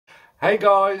Hey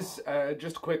guys,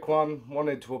 just a quick one.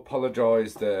 Wanted to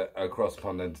apologise that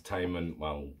AcrossthePondEntertainment,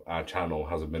 well, our channel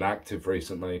hasn't been active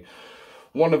recently.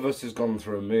 One of us has gone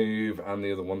through a move and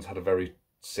the other one's had a very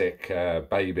sick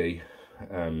baby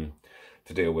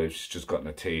to deal with. She's just gotten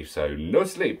her teeth, so no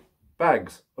sleep,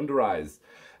 bags, under eyes.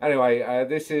 Anyway,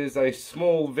 this is a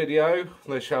small video.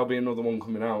 There shall be another one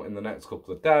coming out in the next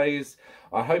couple of days.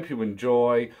 I hope you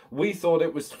enjoy. We thought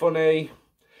it was funny.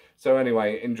 So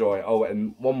anyway, enjoy. Oh,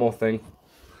 and one more thing.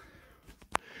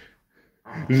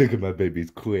 Look at my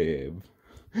baby's quib.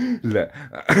 Look.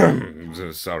 I'm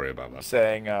so sorry about that.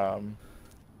 Saying,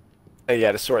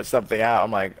 yeah, to sort something out. I'm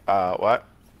like, what?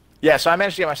 Yeah, so I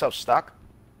managed to get myself stuck.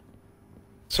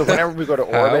 So whenever we go to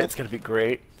orbit, it's gonna be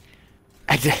great.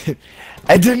 I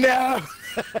didn't know.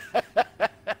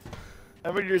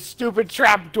 I'm in your stupid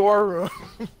trap door room.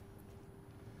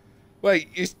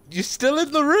 Wait, you're still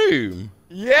in the room?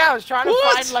 Yeah, I was trying to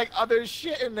find like other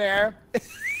shit in there,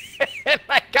 and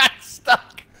I got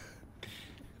stuck.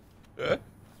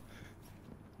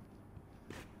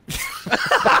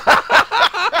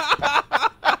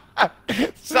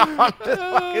 So I'm just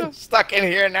fucking stuck in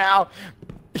here now.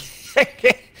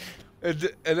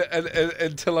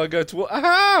 Until I go to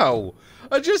how?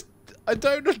 I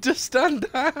don't understand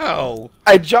how.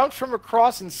 I jumped from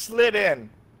across and slid in.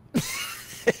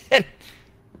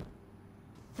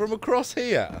 From across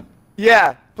here?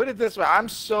 Yeah, put it this way. I'm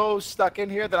so stuck in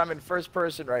here that I'm in first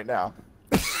person right now.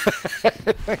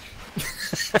 I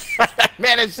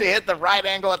managed to hit the right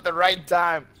angle at the right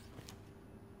time.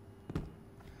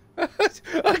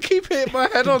 I keep hitting my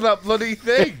head on that bloody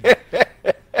thing.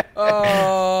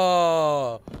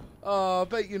 Oh, I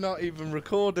bet you're not even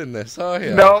recording this, are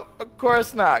you? No, of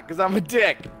course not, because I'm a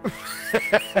dick.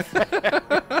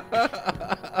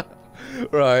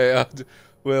 Right,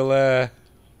 we'll,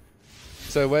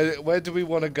 so where do we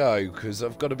want to go? Because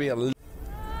I've got to be a